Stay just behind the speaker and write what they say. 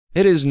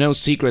It is no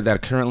secret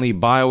that currently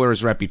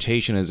Bioware's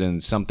reputation is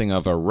in something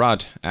of a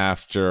rut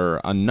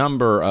after a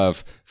number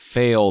of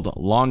failed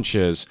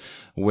launches,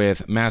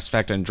 with Mass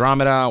Effect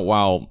Andromeda.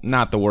 While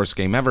not the worst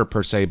game ever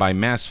per se by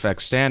Mass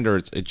Effect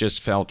standards, it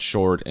just fell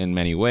short in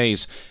many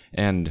ways,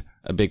 and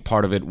a big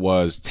part of it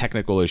was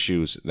technical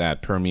issues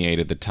that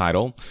permeated the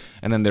title.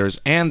 And then there's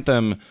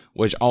Anthem,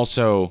 which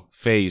also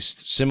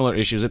faced similar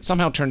issues. It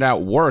somehow turned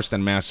out worse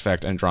than Mass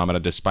Effect Andromeda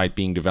despite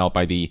being developed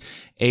by the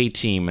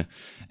A-Team,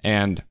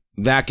 and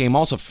that game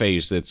also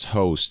faced its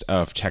host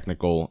of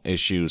technical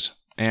issues.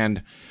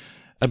 And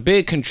a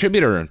big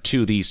contributor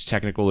to these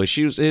technical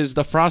issues is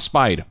the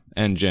Frostbite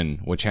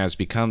engine, which has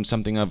become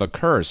something of a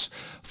curse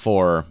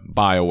for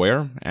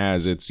Bioware,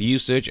 as its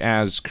usage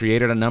has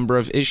created a number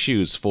of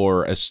issues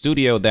for a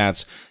studio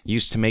that's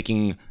used to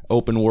making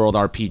open-world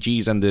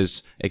RPGs and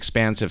this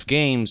expansive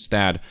games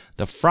that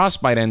the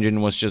Frostbite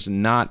engine was just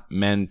not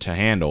meant to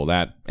handle.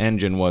 That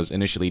engine was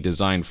initially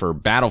designed for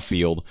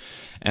Battlefield,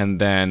 and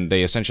then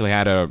they essentially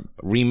had to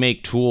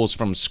remake tools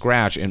from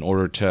scratch in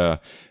order to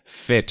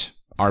fit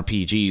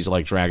RPGs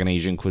like Dragon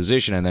Age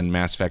Inquisition and then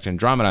Mass Effect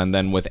Andromeda. And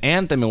then with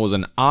Anthem, it was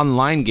an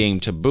online game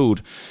to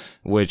boot,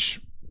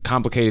 which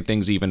complicated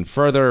things even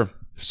further.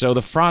 So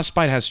the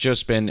Frostbite has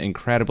just been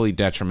incredibly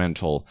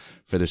detrimental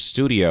for the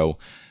studio,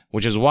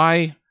 which is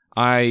why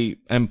I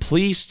am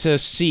pleased to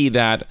see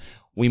that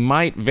we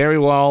might very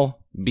well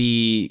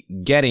be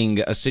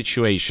getting a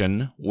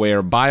situation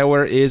where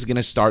Bioware is going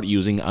to start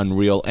using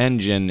Unreal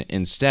Engine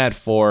instead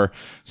for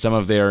some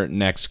of their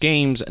next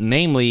games,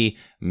 namely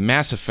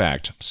Mass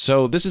Effect.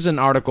 So this is an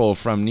article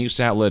from news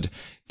outlet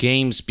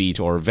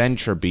GamesBeat or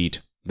VentureBeat.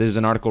 This is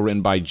an article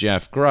written by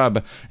Jeff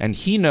Grubb, and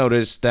he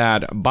noticed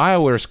that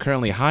Bioware is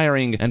currently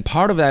hiring, and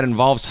part of that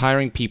involves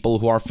hiring people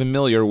who are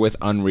familiar with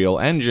Unreal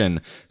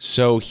Engine.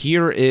 So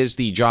here is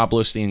the job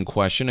listing in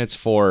question. It's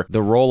for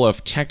the role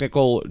of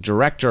technical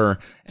director,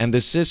 and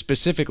this is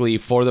specifically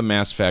for the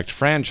Mass Effect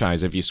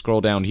franchise. If you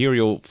scroll down here,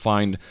 you'll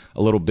find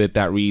a little bit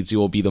that reads, "You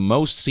will be the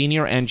most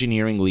senior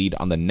engineering lead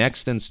on the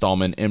next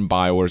installment in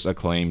Bioware's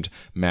acclaimed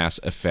Mass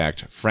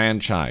Effect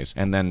franchise."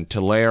 And then to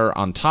layer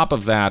on top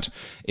of that,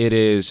 it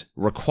is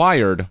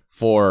required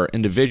for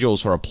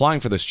individuals who are applying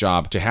for this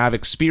job to have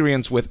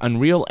experience with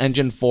Unreal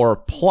Engine 4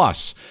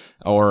 Plus,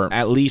 or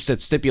at least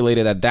it's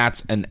stipulated that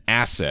that's an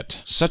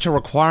asset. Such a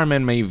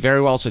requirement may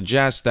very well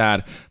suggest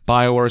that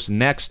Bioware's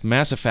next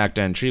Mass Effect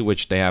entry,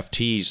 which they have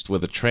teased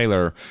with a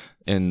trailer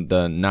in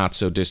the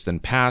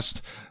not-so-distant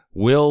past,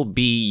 will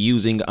be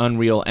using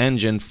Unreal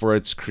Engine for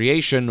its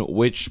creation,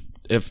 which,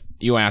 if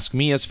you ask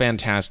me, is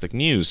fantastic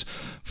news.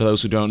 For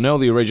those who don't know,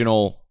 the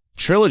original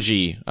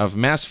trilogy of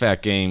Mass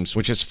Effect games,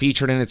 which is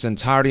featured in its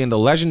entirety in the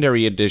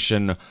Legendary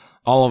Edition,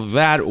 all of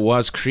that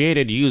was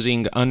created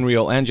using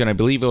Unreal Engine. I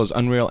believe it was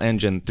Unreal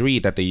Engine 3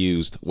 that they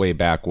used way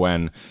back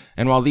when.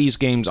 And while these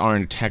games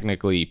aren't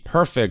technically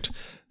perfect,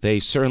 they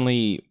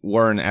certainly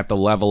weren't at the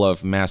level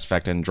of Mass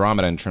Effect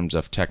Andromeda in terms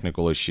of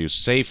technical issues,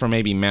 save for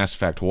maybe Mass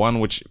Effect 1,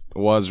 which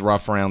was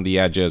rough around the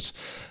edges.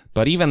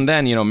 But even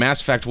then, you know,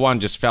 Mass Effect 1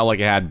 just felt like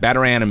it had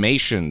better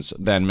animations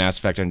than Mass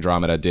Effect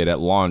Andromeda did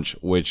at launch,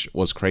 which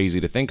was crazy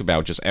to think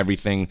about. Just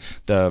everything,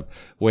 the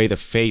way the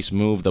face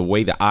moved, the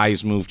way the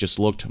eyes moved just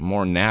looked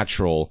more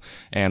natural.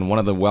 And one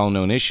of the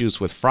well-known issues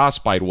with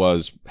Frostbite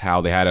was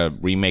how they had to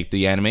remake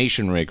the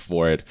animation rig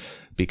for it,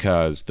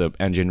 because the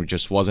engine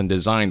just wasn't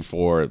designed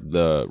for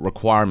the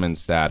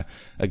requirements that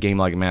a game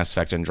like Mass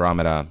Effect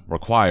Andromeda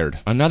required.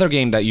 Another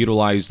game that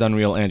utilized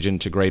Unreal Engine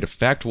to great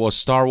effect was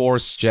Star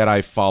Wars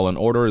Jedi Fallen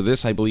Order.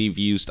 This, I believe,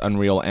 used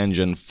Unreal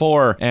Engine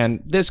 4,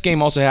 and this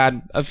game also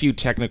had a few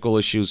technical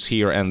issues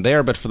here and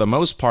there, but for the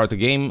most part, the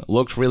game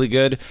looked really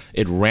good,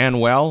 it ran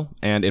well,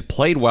 and it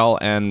played well,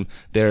 and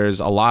there's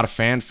a lot of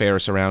fanfare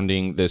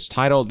surrounding this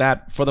title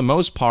that, for the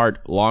most part,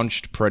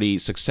 launched pretty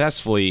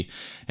successfully.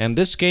 And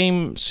this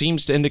game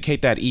seems to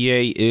indicate that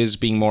EA is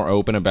being more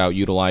open about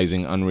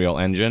utilizing Unreal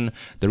Engine.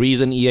 The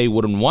reason EA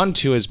wouldn't want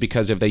to is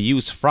because if they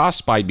use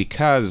Frostbite,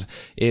 because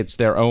it's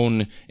their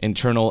own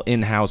internal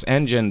in-house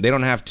engine, they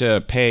don't have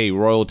to pay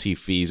royalty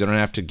fees, they don't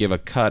have to give a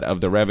cut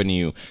of the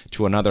revenue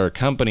to another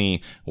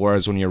company,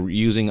 whereas when you're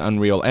using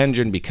Unreal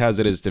Engine, because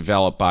it is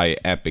developed by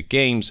Epic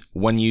Games,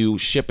 when you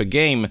ship a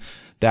game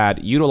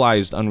that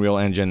utilized Unreal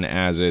Engine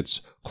as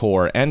its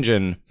core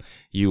engine,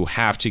 you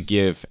have to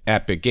give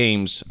Epic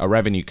Games a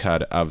revenue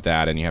cut of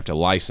that, and you have to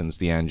license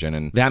the engine.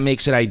 And that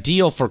makes it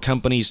ideal for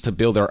companies to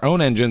build their own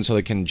engine so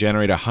they can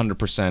generate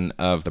 100%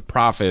 of the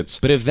profits.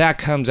 But if that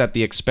comes at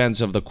the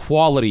expense of the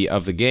quality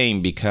of the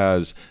game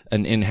because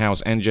an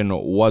in-house engine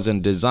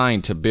wasn't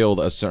designed to build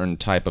a certain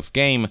type of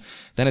game,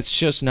 then it's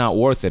just not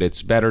worth it.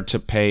 It's better to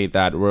pay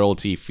that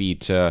royalty fee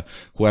to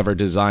whoever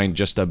designed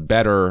just a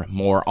better,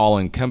 more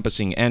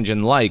all-encompassing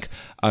engine like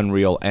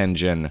Unreal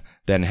Engine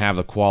than have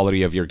the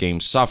quality of your game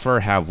suffer,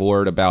 have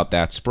word about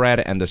that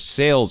spread, and the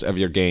sales of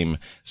your game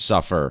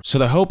suffer. So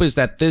the hope is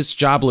that this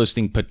job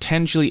listing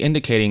potentially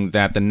indicating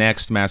that the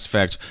next Mass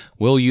Effect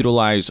will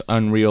utilize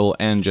Unreal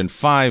Engine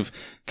 5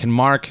 can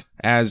mark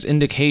as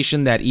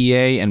indication that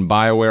EA and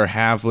Bioware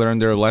have learned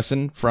their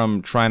lesson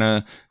from trying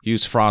to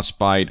use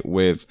Frostbite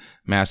with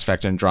Mass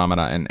Effect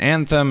Andromeda and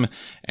Anthem,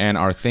 and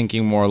are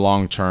thinking more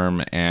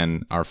long-term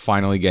and are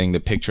finally getting the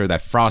picture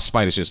that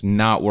Frostbite is just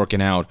not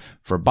working out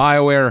for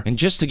Bioware. And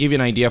just to give you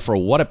an idea for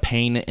what a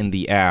pain in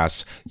the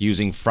ass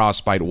using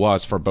Frostbite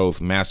was for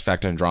both Mass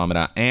Effect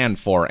Andromeda and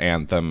for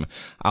Anthem,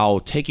 I'll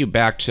take you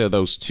back to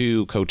those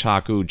two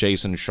Kotaku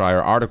Jason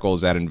Schreier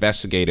articles that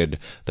investigated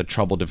the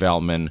troubled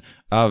development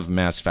of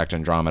Mass Effect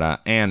Andromeda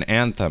and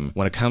Anthem.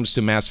 When it comes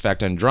to Mass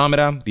Effect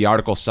Andromeda, the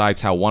article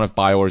cites how one of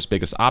Bioware's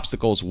biggest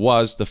obstacles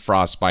was the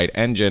Frostbite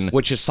engine,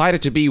 which is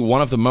cited to be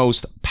one of the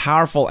most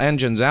powerful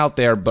engines out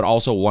there, but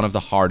also one of the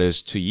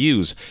hardest to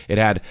use. It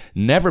had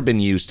never been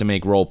used to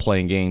make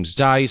role-playing games.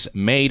 DICE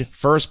made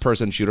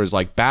first-person shooters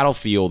like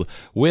Battlefield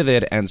with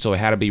it, and so it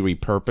had to be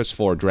repurposed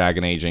for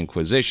Dragon Age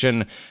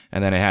Inquisition,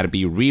 and then it had to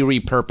be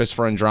repurposed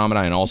for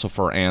Andromeda and also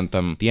for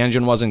Anthem. The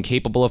engine wasn't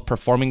capable of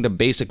performing the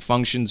basic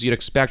functions you'd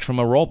expect from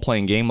a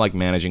role-playing game like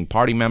managing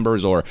party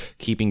members or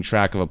keeping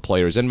track of a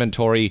player's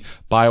inventory.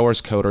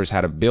 Bioware's coders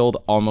had to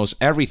build almost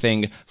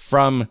everything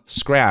from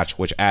scratch,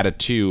 which added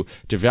to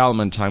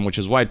development time, which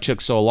is why it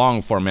took so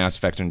long for Mass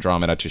Effect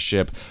Andromeda to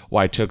ship,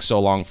 why it took so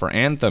long for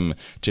Anthem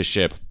to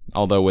ship.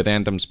 Although with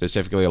Anthem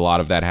specifically, a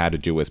lot of that had to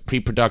do with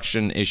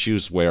pre-production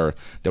issues where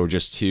they were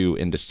just too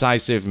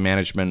indecisive,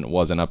 management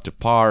wasn't up to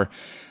par,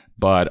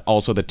 but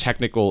also the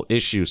technical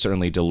issues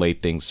certainly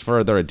delayed things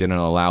further. It didn't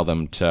allow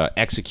them to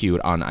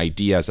execute on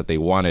ideas that they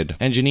wanted.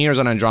 Engineers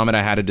on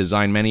Andromeda had to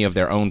design many of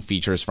their own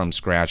features from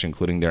scratch,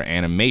 including their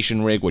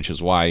animation rig, which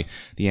is why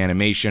the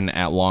animation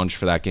at launch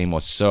for that game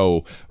was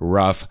so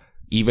rough.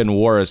 Even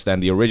worse than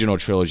the original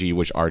trilogy,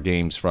 which are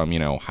games from,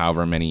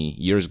 however many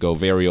years ago,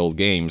 very old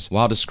games.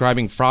 While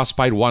describing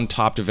Frostbite, one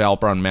top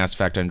developer on Mass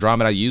Effect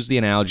Andromeda used the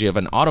analogy of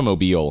an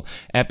automobile.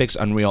 Epic's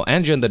Unreal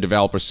Engine, the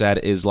developer said,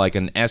 is like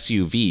an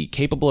SUV,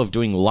 capable of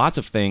doing lots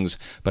of things,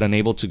 but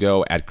unable to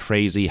go at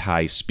crazy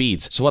high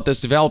speeds. So what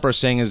this developer is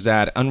saying is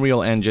that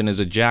Unreal Engine is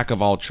a jack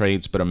of all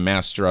trades, but a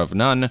master of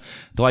none,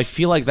 though I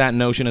feel like that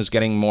notion is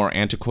getting more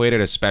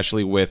antiquated,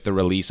 especially with the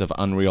release of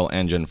Unreal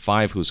Engine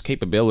 5, whose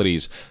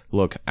capabilities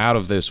look out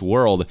of this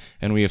world,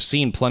 and we have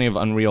seen plenty of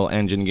Unreal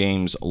Engine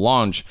games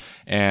launch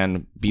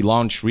and be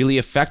launched really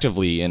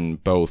effectively in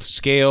both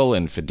scale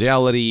and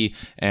fidelity,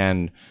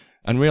 and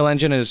Unreal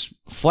Engine is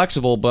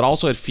flexible, but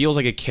also it feels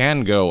like it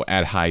can go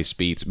at high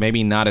speeds.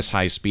 Maybe not as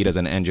high speed as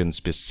an engine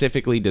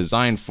specifically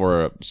designed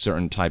for a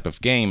certain type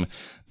of game,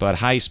 but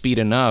high speed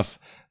enough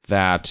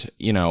that,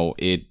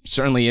 it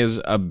certainly is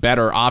a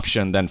better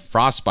option than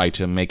Frostbite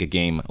to make a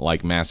game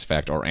like Mass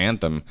Effect or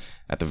Anthem,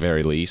 at the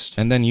very least.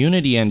 And then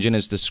Unity Engine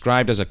is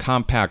described as a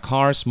compact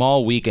car,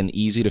 small, weak, and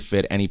easy to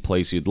fit any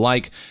place you'd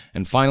like.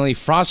 And finally,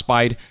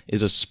 Frostbite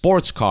is a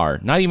sports car.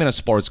 Not even a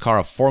sports car,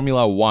 a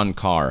Formula 1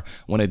 car.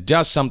 When it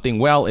does something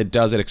well, it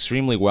does it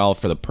extremely well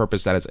for the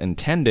purpose that it's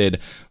intended,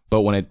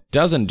 but when it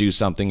doesn't do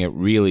something, it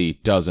really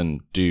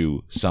doesn't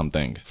do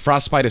something.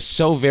 Frostbite is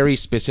so very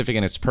specific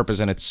in its purpose,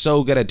 and it's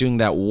so good at doing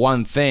that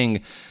one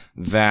thing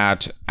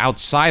that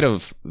outside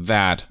of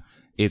that,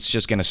 it's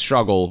just going to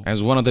struggle.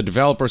 As one of the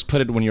developers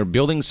put it, when you're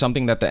building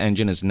something that the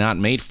engine is not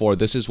made for,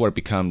 this is where it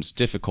becomes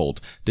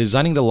difficult.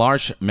 Designing the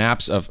large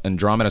maps of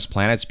Andromeda's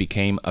planets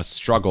became a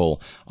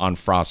struggle on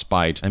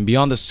Frostbite. And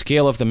beyond the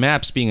scale of the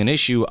maps being an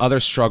issue, other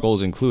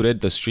struggles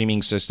included the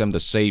streaming system, the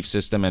save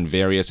system, and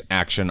various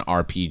action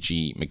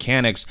RPG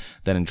mechanics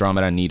that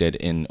Andromeda needed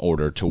in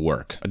order to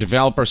work. A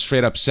developer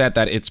straight up said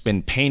that it's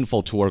been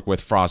painful to work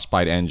with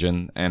Frostbite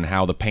engine, and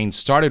how the pain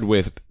started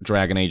with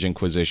Dragon Age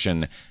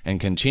Inquisition and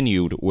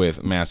continued with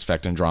Mass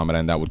Effect Andromeda,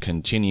 and that would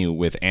continue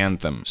with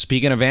Anthem.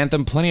 Speaking of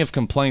Anthem, plenty of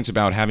complaints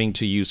about having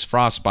to use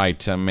Frostbite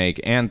to make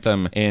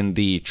Anthem in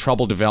the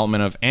troubled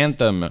development of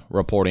Anthem,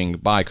 reporting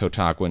by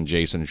Kotaku and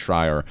Jason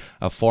Schreier.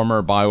 A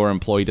former Bioware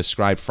employee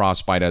described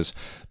Frostbite as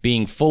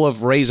being full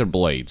of razor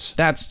blades.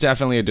 That's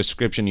definitely a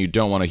description you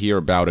don't want to hear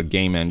about a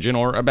game engine,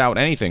 or about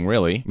anything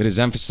really. It is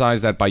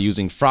emphasized that by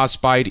using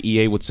Frostbite,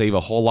 EA would save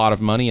a whole lot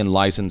of money in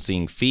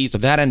licensing fees,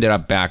 but that ended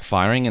up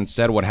backfiring.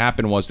 Instead, what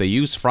happened was they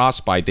used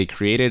Frostbite, they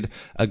created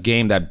a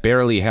game that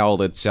barely held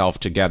itself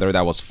together,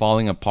 that was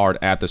falling apart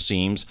at the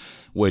seams,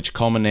 which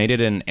culminated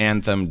in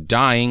Anthem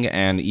dying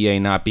and EA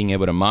not being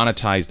able to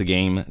monetize the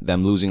game,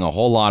 them losing a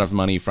whole lot of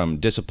money from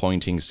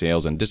disappointing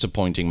sales and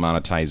disappointing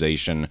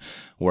monetization.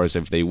 Whereas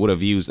if they would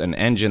have used an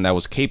engine that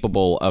was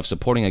capable of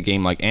supporting a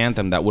game like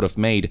Anthem that would have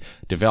made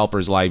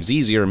developers' lives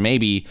easier,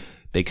 maybe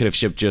they could have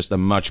shipped just a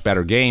much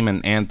better game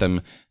and Anthem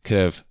could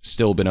have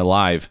still been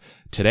alive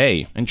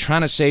today. And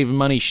trying to save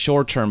money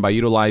short-term by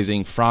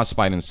utilizing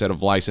Frostbite instead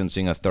of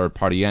licensing a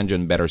third-party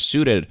engine better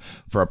suited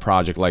for a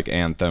project like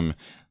Anthem,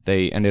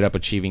 they ended up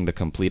achieving the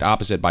complete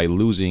opposite by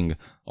losing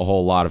a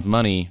whole lot of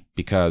money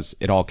because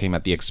it all came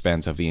at the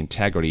expense of the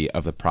integrity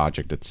of the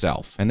project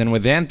itself. And then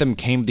with Anthem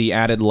came the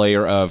added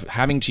layer of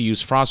having to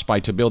use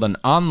Frostbite to build an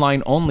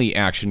online-only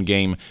action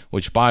game,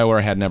 which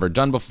Bioware had never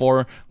done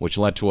before, which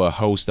led to a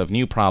host of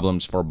new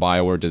problems for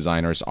Bioware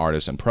designers,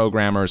 artists, and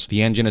programmers.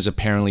 The engine is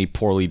apparently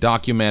poorly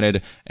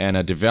documented, and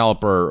a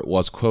developer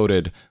was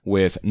quoted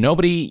with,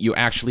 "Nobody you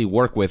actually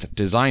work with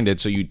designed it,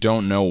 so you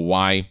don't know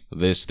why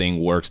this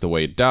thing works the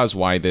way it does,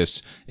 why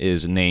this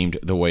is named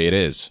the way it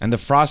is." And the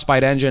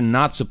Frostbite engine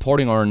not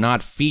supporting or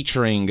not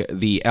featuring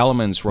the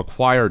elements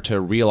required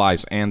to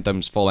realize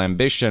Anthem's full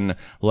ambition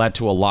led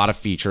to a lot of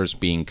features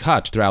being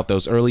cut. Throughout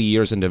those early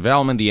years in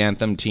development, the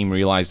Anthem team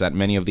realized that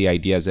many of the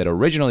ideas it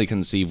originally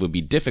conceived would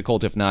be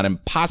difficult, if not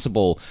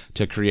impossible,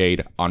 to create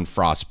on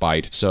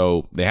Frostbite.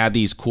 So they had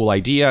these cool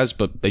ideas,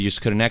 but they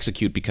just couldn't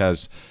execute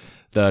because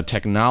the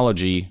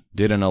technology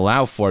didn't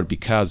allow for it,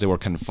 because they were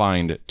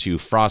confined to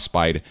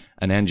Frostbite,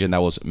 an engine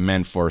that was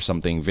meant for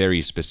something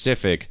very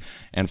specific,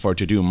 and for it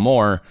to do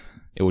more,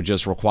 it would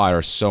just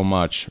require so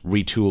much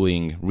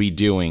retooling,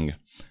 redoing,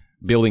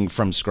 building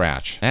from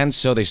scratch. And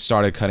so they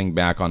started cutting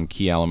back on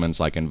key elements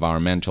like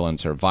environmental and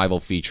survival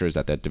features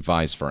that they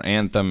devised for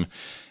Anthem.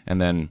 And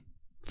then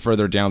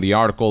further down the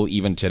article,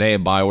 even today,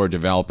 Bioware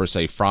developers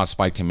say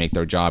Frostbite can make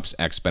their jobs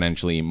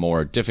exponentially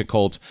more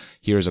difficult.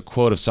 Here's a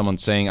quote of someone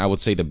saying, "I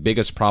would say the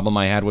biggest problem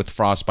I had with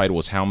Frostbite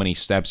was how many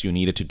steps you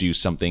needed to do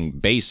something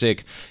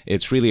basic.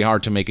 It's really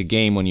hard to make a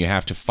game when you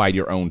have to fight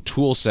your own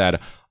tool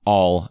set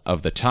all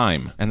of the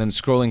time." And then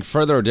scrolling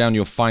further down,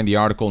 you'll find the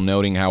article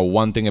noting how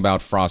one thing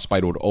about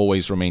Frostbite would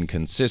always remain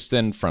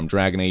consistent, from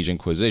Dragon Age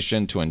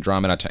Inquisition to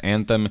Andromeda to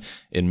Anthem.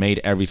 It made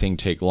everything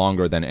take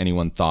longer than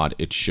anyone thought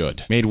it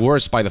should. Made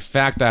worse by the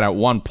fact that at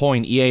one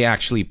point, EA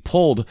actually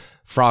pulled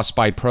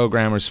Frostbite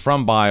programmers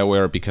from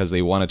Bioware because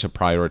they wanted to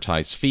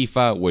prioritize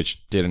FIFA,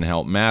 which didn't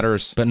help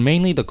matters. But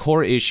mainly the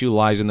core issue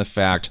lies in the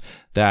fact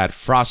that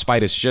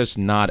Frostbite is just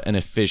not an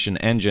efficient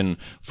engine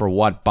for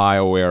what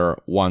Bioware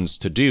wants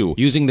to do.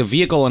 Using the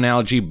vehicle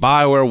analogy,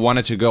 Bioware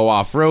wanted to go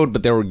off-road,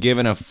 but they were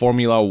given a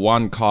Formula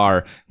 1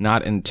 car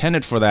not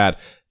intended for that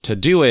to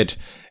do it,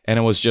 and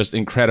it was just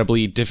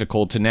incredibly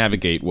difficult to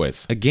navigate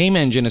with. A game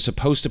engine is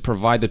supposed to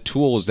provide the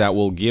tools that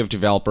will give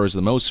developers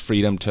the most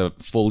freedom to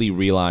fully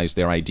realize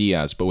their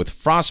ideas, but with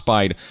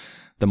Frostbite,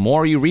 the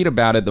more you read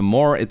about it, the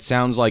more it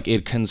sounds like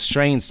it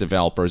constrains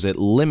developers. It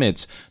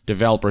limits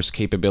developers'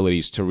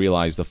 capabilities to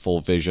realize the full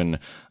vision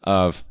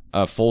of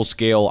a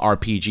full-scale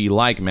RPG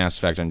like Mass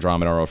Effect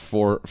Andromeda, or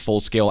a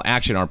full-scale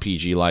action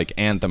RPG like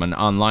Anthem, an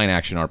online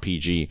action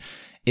RPG.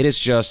 It is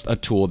just a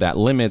tool that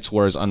limits,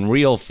 whereas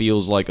Unreal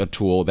feels like a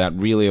tool that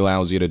really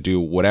allows you to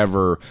do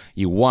whatever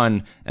you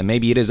want, and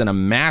maybe it isn't a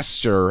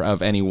master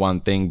of any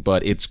one thing,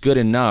 but it's good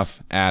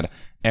enough at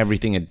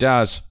everything it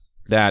does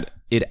that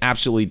it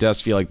absolutely does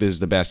feel like this is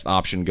the best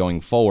option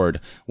going forward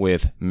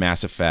with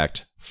Mass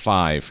Effect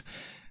 5.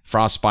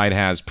 Frostbite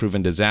has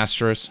proven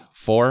disastrous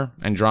for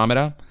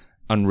Andromeda.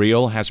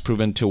 Unreal has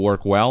proven to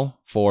work well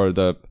for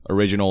the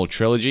original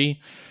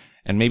trilogy.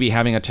 And maybe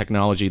having a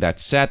technology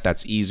that's set,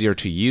 that's easier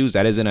to use,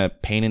 that isn't a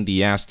pain in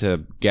the ass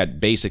to get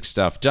basic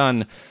stuff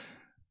done,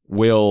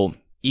 will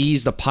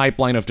ease the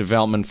pipeline of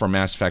development for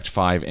Mass Effect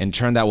 5. In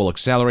turn, that will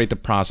accelerate the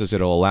process.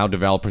 It'll allow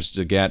developers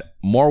to get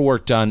more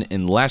work done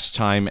in less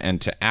time and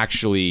to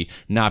actually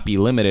not be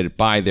limited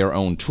by their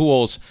own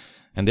tools.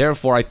 And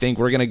therefore, I think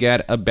we're going to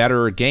get a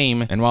better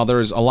game. And while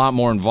there's a lot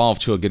more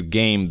involved to a good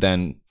game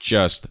than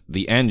just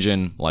the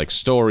engine, like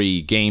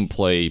story,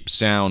 gameplay,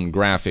 sound,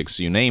 graphics,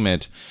 you name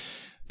it,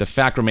 the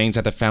fact remains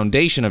that the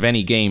foundation of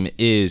any game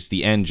is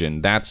the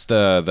engine. That's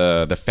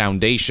the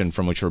foundation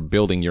from which you're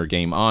building your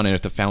game on. And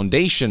if the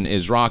foundation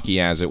is rocky,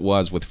 as it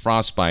was with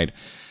Frostbite,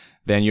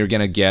 then you're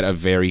going to get a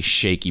very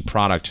shaky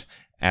product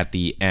at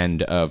the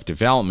end of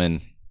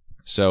development.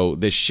 So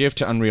this shift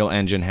to Unreal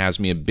Engine has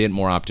me a bit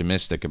more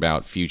optimistic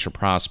about future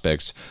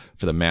prospects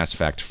for the Mass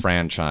Effect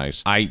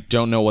franchise. I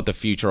don't know what the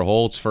future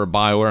holds for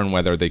Bioware and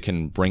whether they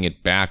can bring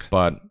it back,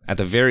 but at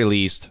the very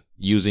least,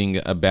 using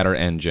a better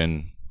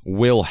engine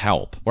will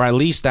help. Or at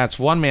least that's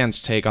one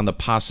man's take on the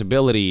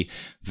possibility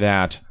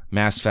that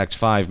Mass Effect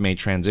 5 may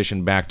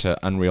transition back to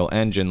Unreal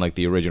Engine like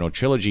the original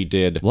trilogy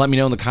did. Let me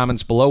know in the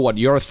comments below what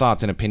your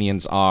thoughts and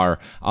opinions are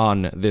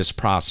on this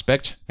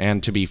prospect.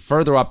 And to be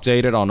further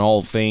updated on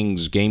all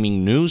things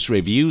gaming news,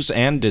 reviews,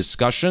 and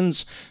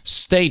discussions,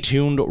 stay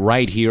tuned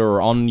right here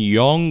on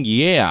Young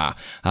Yeah.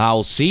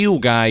 I'll see you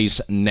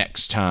guys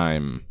next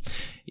time.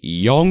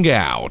 Young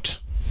out.